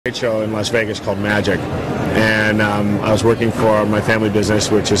Trade show in Las Vegas called Magic, and I was working for my family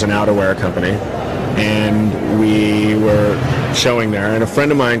business, which is an outerwear company, and we were showing there, and a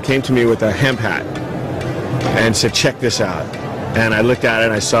friend of mine came to me with a hemp hat and said, check this out. And I looked at it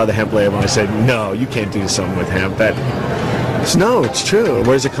and I saw the hemp label and I said, no, you can't do something with hemp. No, it's true.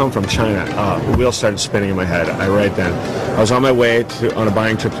 Where does it come from? China. The wheels started spinning in my head. Right then. I was on my way on a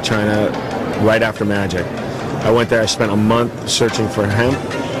buying trip to China right after Magic. I went there, I spent a month searching for hemp.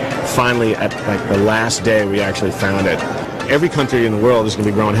 Finally, at like the last day, we actually found it. Every country in the world is going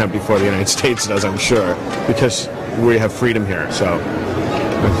to be growing hemp before the United States does, I'm sure, because we have freedom here. So.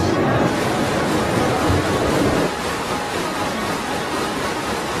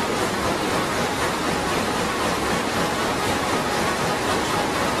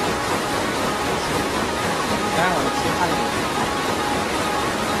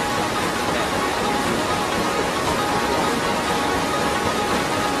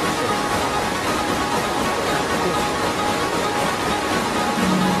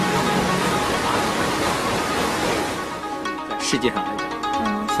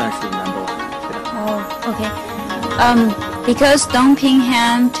 Because Dongping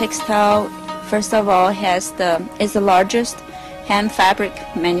Hemp Textile, first of all, is the largest hemp fabric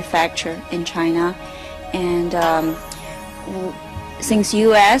manufacturer in China, and since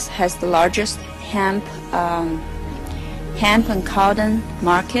U.S. has the largest hemp and cotton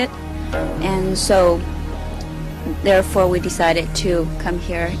market, and so therefore we decided to come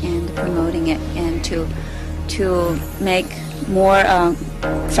here and promoting it and to make more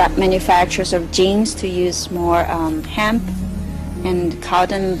manufacturers of jeans to use more hemp and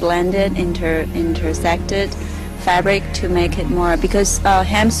cotton blended intersected fabric to make it more, because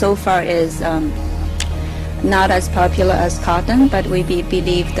hemp so far is not as popular as cotton, but we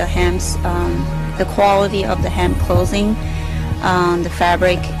believe the quality of the hemp clothing, the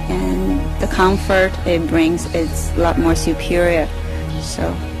fabric and the comfort it brings is a lot more superior.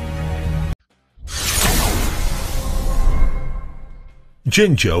 So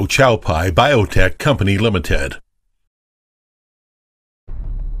Jinzhou Chowpai Biotech Company Limited.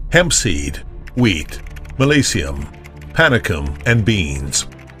 Hemp seed, wheat, milesium, panicum, and beans.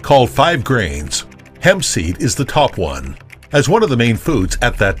 Called 5 grains, hemp seed is the top one, as one of the main foods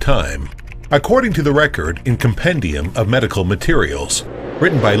at that time. According to the record in Compendium of Medical Materials,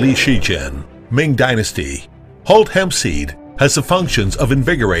 written by Li Shizhen, Ming Dynasty, whole hemp seed has the functions of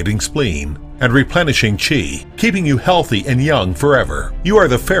invigorating spleen and replenishing qi, keeping you healthy and young forever. You are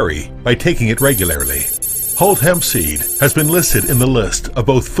the fairy by taking it regularly. Whole hemp seed has been listed in the list of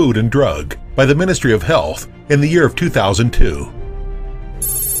both food and drug by the Ministry of Health in the year of 2002.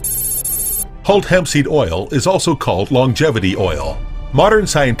 Whole hemp seed oil is also called longevity oil. Modern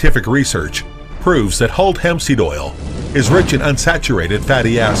scientific research proves that whole hemp seed oil is rich in unsaturated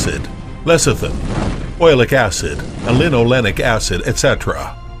fatty acid, lecithin, oleic acid, and linolenic acid,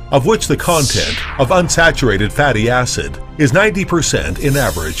 etc., of which the content of unsaturated fatty acid is 90% in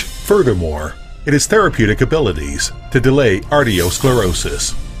average. Furthermore, it has therapeutic abilities to delay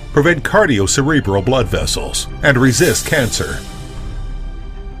arteriosclerosis, prevent cardiocerebral blood vessels, and resist cancer.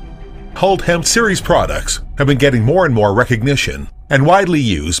 Whole hemp series products have been getting more and more recognition and widely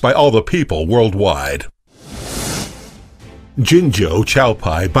used by all the people worldwide. Jinzhou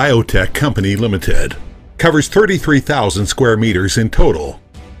Chowpai Biotech Company Limited covers 33,000 square meters in total,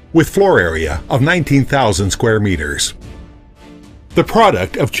 with floor area of 19,000 square meters. The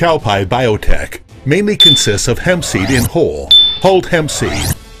product of Chowpai Biotech mainly consists of hemp seed in whole hemp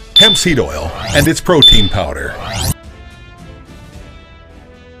seed oil, and its protein powder.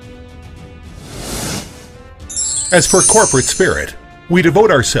 As for corporate spirit, we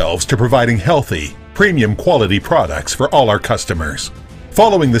devote ourselves to providing healthy, premium quality products for all our customers,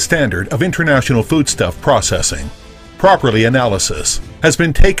 following the standard of international foodstuff processing. Properly analysis has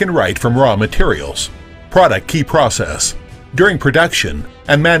been taken right from raw materials, product key process, during production,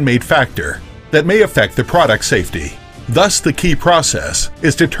 and man-made factor that may affect the product safety. Thus, the key process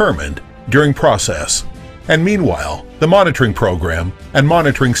is determined during process, and meanwhile, the monitoring program and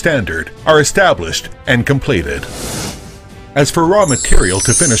monitoring standard are established and completed. As for raw material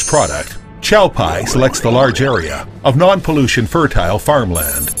to finished product, Chowpai selects the large area of non-pollution fertile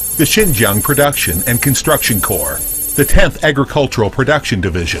farmland, the Xinjiang Production and Construction Corps, the 10th Agricultural Production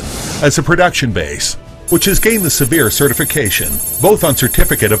Division, as a production base, which has gained the severe certification both on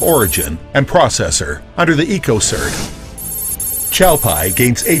Certificate of Origin and Processor under the EcoCert. Chowpai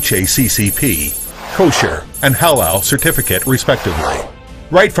gains HACCP, Kosher, and Halal certificate respectively.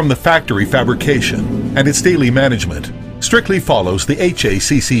 Right from the factory fabrication and its daily management, strictly follows the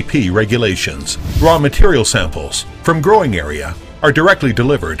HACCP regulations. Raw material samples from growing area are directly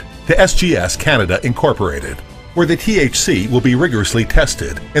delivered to SGS Canada Incorporated, where the THC will be rigorously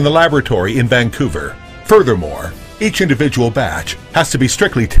tested in the laboratory in Vancouver. Furthermore, each individual batch has to be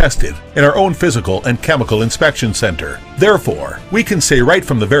strictly tested in our own physical and chemical inspection center. Therefore, we can say right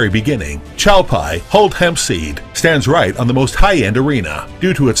from the very beginning, Chalpai hulled hemp seed stands right on the most high-end arena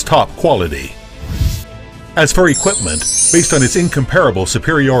due to its top quality. As for equipment, based on its incomparable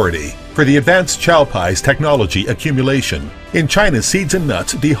superiority for the advanced Chalpai's technology accumulation in China's seeds and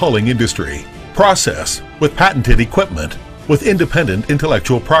nuts dehulling industry, process with patented equipment with independent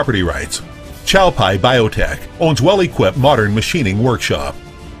intellectual property rights, Chalpai Biotech owns well-equipped modern machining workshop.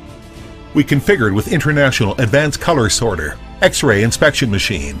 We configured with international advanced color sorter, X-ray inspection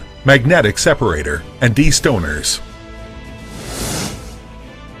machine, magnetic separator, and destoners.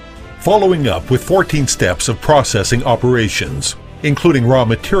 Following up with 14 steps of processing operations, including raw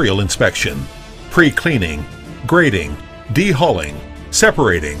material inspection, pre-cleaning, grading, dehulling,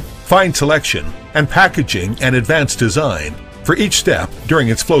 separating, fine selection, and packaging and advanced design for each step during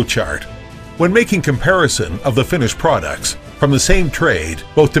its flowchart. When making comparison of the finished products from the same trade,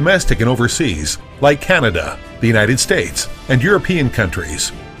 both domestic and overseas, like Canada, the United States, and European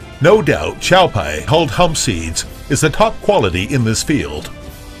countries, no doubt Chalpai hulled hemp seeds is the top quality in this field.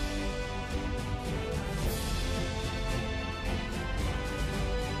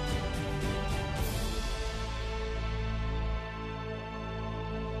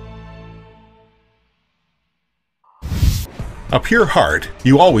 A pure heart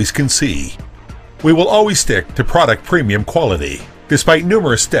you always can see. We will always stick to product premium quality, despite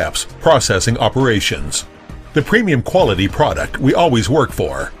numerous steps processing operations. The premium quality product we always work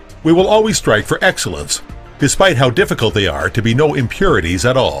for. We will always strike for excellence, despite how difficult they are to be no impurities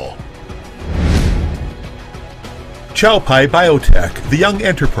at all. Chalpai Biotech, the young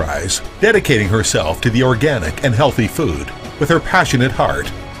enterprise, dedicating herself to the organic and healthy food with her passionate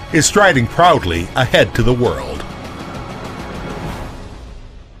heart, is striding proudly ahead to the world.